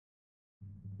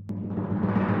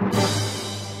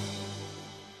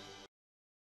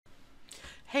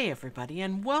Hey everybody,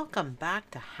 and welcome back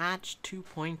to Hatch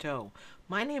 2.0.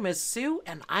 My name is Sue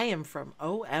and I am from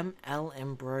OML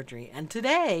Embroidery, and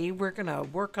today we're going to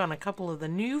work on a couple of the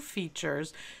new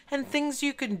features and things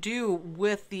you can do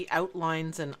with the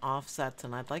outlines and offsets.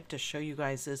 And I'd like to show you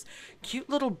guys this cute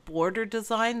little border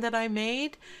design that I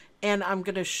made, and I'm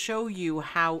going to show you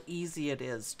how easy it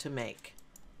is to make.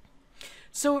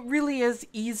 So it really is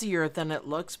easier than it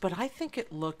looks, but I think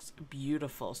it looks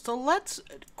beautiful. So let's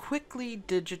quickly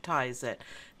digitize it.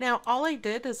 Now, all I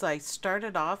did is I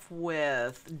started off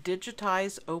with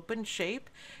digitize open shape,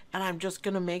 and I'm just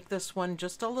going to make this one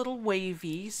just a little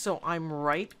wavy. So I'm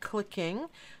right clicking.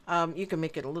 You can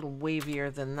make it a little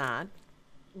wavier than that.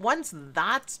 Once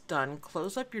that's done,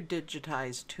 close up your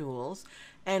digitize tools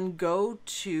and go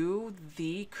to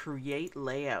the create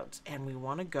layouts, and we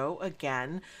want to go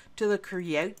again to the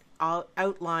create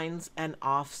outlines and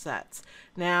offsets.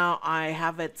 Now I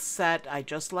have it set, I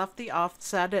just left the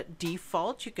offset at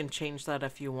default. You can change that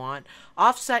if you want.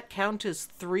 Offset count is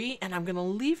 3, and I'm going to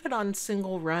leave it on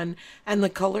single run, and the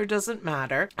color doesn't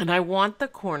matter. And I want the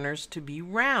corners to be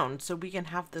round so we can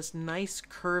have this nice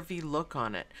curvy look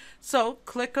on it. So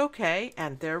click OK,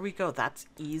 and there we go. That's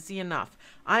easy enough.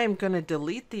 I am going to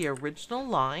delete the original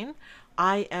line.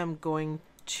 I am going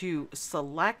to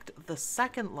select the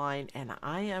second line, and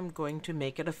I am going to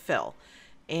make it a fill,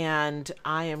 and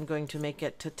I am going to make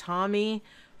it tatami.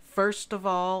 First of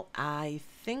all, I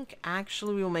think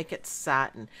actually we'll make it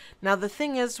satin. Now the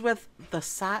thing is, with the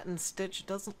satin stitch, it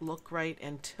doesn't look right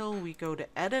until we go to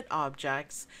edit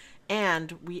objects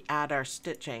and we add our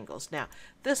stitch angles. Now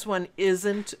this one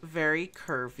isn't very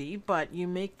curvy, but you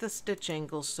make the stitch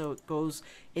angles so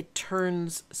it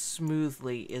turns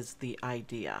smoothly is the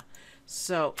idea.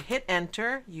 So hit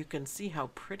enter. You can see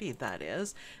how pretty that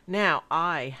is. Now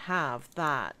I have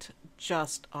that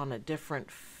just on a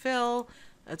different fill.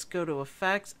 Let's go to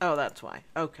effects. Oh, that's why.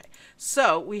 Okay.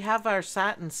 So we have our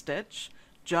satin stitch,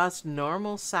 just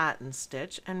normal satin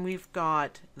stitch, and we've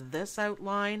got this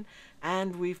outline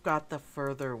and we've got the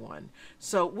further one.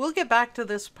 So we'll get back to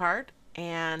this part,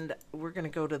 and we're going to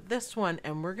go to this one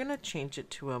and we're going to change it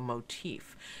to a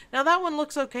motif. Now that one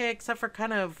looks okay, except for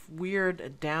kind of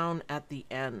weird down at the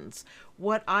ends.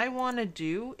 What I want to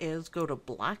do is go to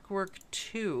Blackwork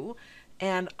 2,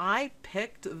 and I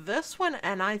picked this one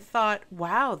and I thought,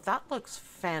 wow, that looks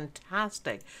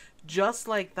fantastic. Just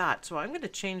like that. So I'm going to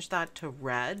change that to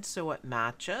red so it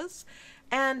matches.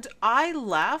 And I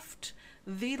left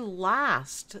the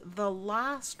last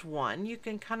one. You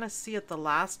can kind of see it, the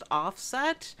last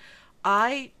offset.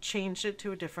 I changed it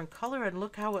to a different color, and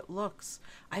look how it looks.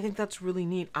 I think that's really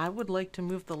neat. I would like to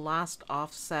move the last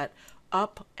offset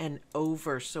up and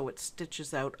over so it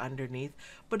stitches out underneath.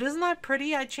 But isn't that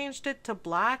pretty? I changed it to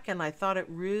black and I thought it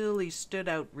really stood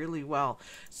out really well.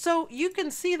 So you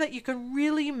can see that you can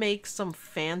really make some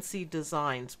fancy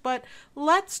designs. But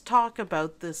let's talk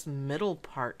about this middle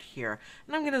part here.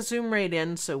 And I'm going to zoom right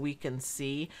in so we can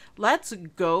see. Let's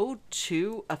go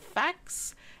to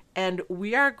effects, and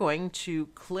we are going to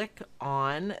click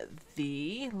on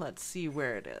the, let's see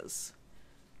where it is,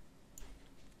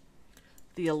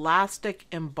 the elastic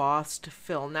embossed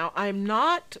fill. Now I'm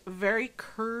not very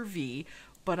curvy,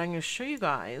 but I'm going to show you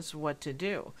guys what to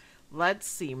do. Let's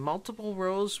see, multiple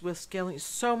rows with scaling,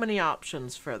 so many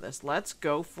options for this. Let's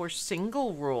go for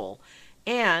single roll,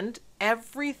 and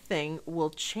everything will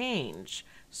change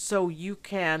so you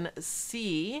can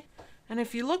see. And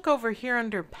if you look over here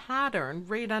under pattern,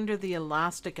 right under the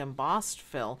elastic embossed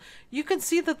fill, you can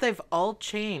see that they've all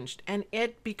changed. And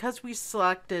because we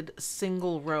selected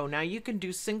single row, now you can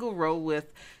do single row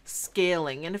with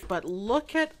scaling. But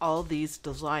look at all these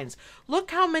designs.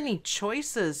 Look how many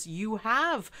choices you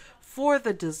have for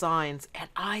the designs, and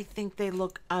I think they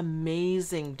look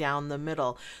amazing down the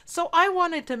middle. So I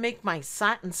wanted to make my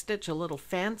satin stitch a little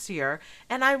fancier,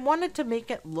 and I wanted to make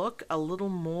it look a little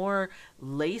more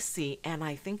lacy, and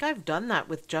I think I've done that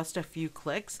with just a few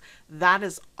clicks. That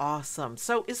is awesome.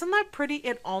 So isn't that pretty?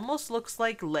 It almost looks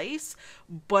like lace,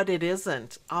 but it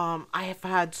isn't. I have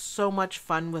had so much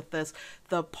fun with this.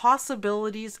 The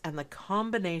possibilities and the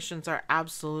combinations are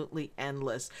absolutely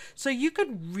endless. So you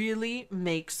could really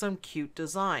make some cute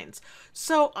designs.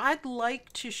 So I'd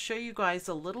like to show you guys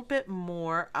a little bit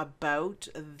more about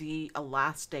the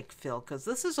elastic fill, because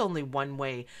this is only one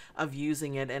way of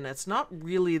using it, and it's not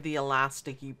really the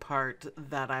elasticy part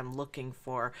that I'm looking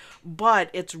for, but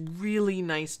it's really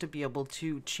nice to be able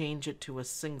to change it to a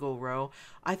single row.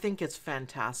 I think it's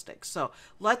fantastic. So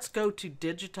let's go to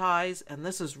digitize, and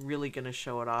this is really going to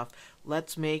show it off.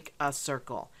 Let's make a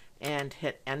circle and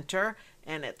hit enter.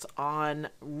 and it's on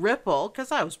ripple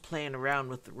because I was playing around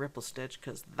with the ripple stitch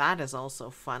because that is also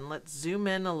fun. Let's zoom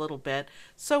in a little bit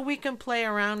so we can play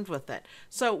around with it.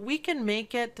 So we can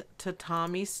make it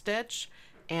tatami stitch,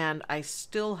 and I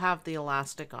still have the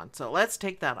elastic on. So let's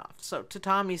take that off. So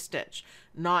tatami stitch,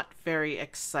 not very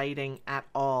exciting at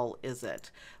all, is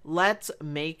it? Let's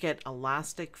make it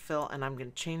elastic fill, and I'm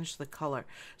going to change the color.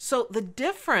 So the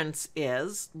difference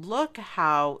is, look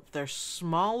how they're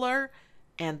smaller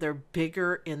and they're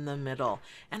bigger in the middle.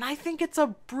 And I think it's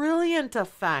a brilliant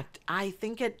effect. I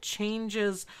think it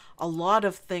changes a lot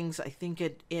of things. I think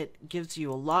it gives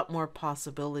you a lot more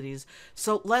possibilities.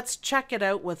 So let's check it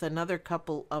out with another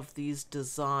couple of these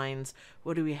designs.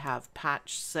 What do we have?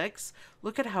 Patch 6.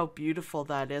 Look at how beautiful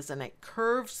that is, and it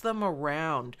curves them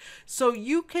around. So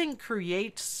you can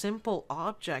create simple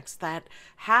objects that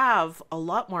have a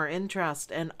lot more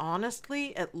interest, and honestly,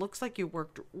 it looks like you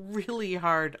worked really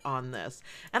hard on this.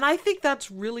 And I think that's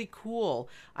really cool.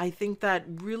 I think that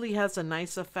really has a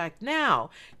nice effect. Now,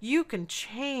 you can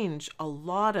change a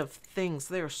lot of things.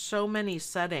 There are so many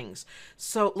settings.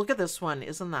 So look at this one.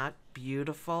 Isn't that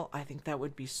beautiful? I think that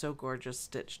would be so gorgeous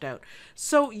stitched out.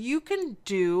 So you can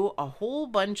do a whole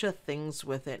bunch of things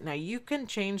with it. Now you can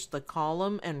change the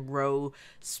column and row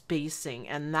spacing,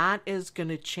 and that is going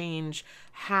to change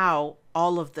how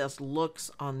all of this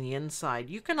looks on the inside.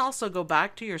 You can also go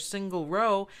back to your single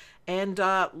row and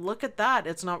look at that.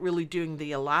 It's not really doing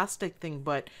the elastic thing,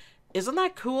 but isn't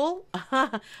that cool?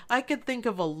 I could think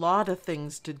of a lot of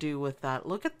things to do with that.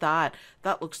 Look at that.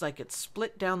 That looks like it's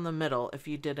split down the middle. If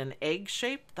you did an egg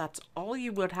shape, that's all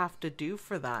you would have to do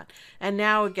for that. And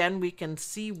now again, we can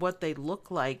see what they look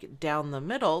like down the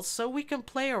middle, so we can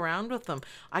play around with them.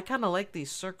 I kind of like these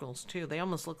circles too. They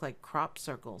almost look like crop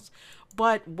circles.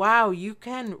 But wow, you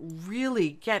can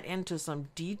really get into some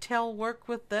detail work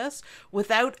with this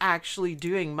without actually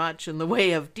doing much in the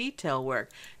way of detail work.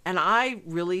 And I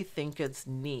really think it's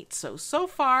neat. So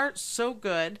far, so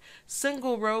good.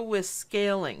 Single row with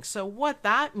scaling. So what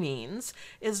that means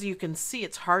is, you can see,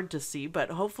 it's hard to see,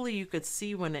 but hopefully you could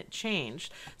see when it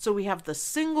changed. So we have the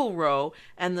single row,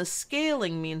 and the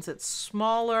scaling means it's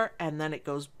smaller, and then it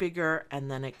goes bigger, and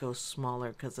then it goes smaller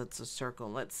because it's a circle.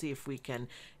 Let's see if we can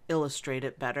illustrate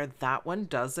it better. That one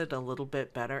does it a little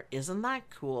bit better. Isn't that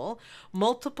cool?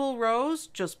 Multiple rows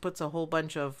just puts a whole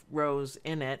bunch of rows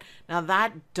in it. Now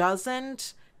that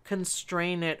doesn't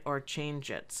constrain it or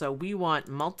change it. So we want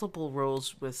multiple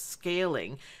rows with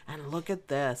scaling, and look at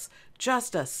this,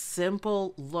 just a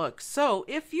simple look. So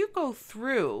if you go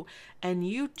through and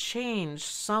you change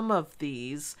some of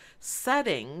these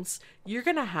settings, you're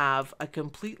going to have a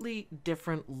completely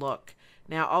different look.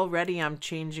 Now already I'm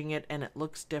changing it and it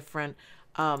looks different.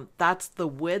 That's the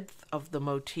width of the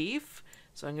motif.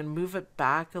 So I'm going to move it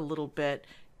back a little bit.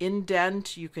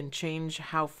 Indent, you can change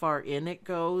how far in it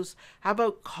goes. How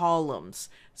about columns?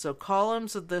 So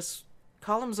columns are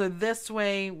this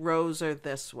way, rows are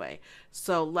this way.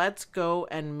 So let's go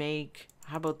and make,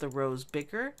 how about the rows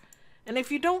bigger? And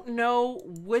if you don't know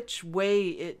which way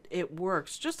it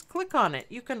works, just click on it.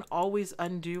 You can always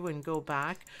undo and go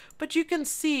back, but you can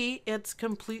see it's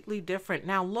completely different.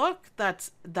 Now look,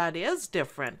 that is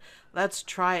different. Let's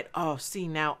try it. Oh, see,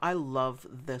 now I love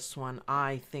this one.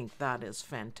 I think that is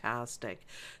fantastic.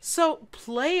 So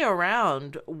play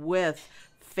around with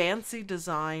fancy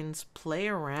designs, play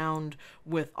around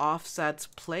with offsets,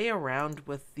 play around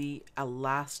with the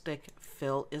elastic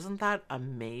fill. Isn't that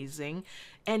amazing?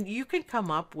 And you can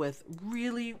come up with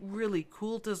really, really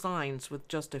cool designs with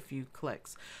just a few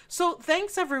clicks. So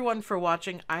thanks everyone for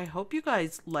watching. I hope you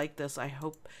guys like this. I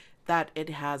hope that it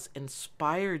has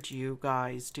inspired you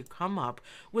guys to come up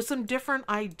with some different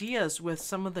ideas with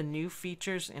some of the new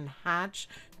features in Hatch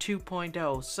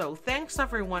 2.0. So thanks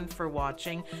everyone for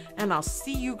watching, and I'll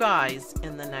see you guys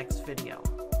in the next video.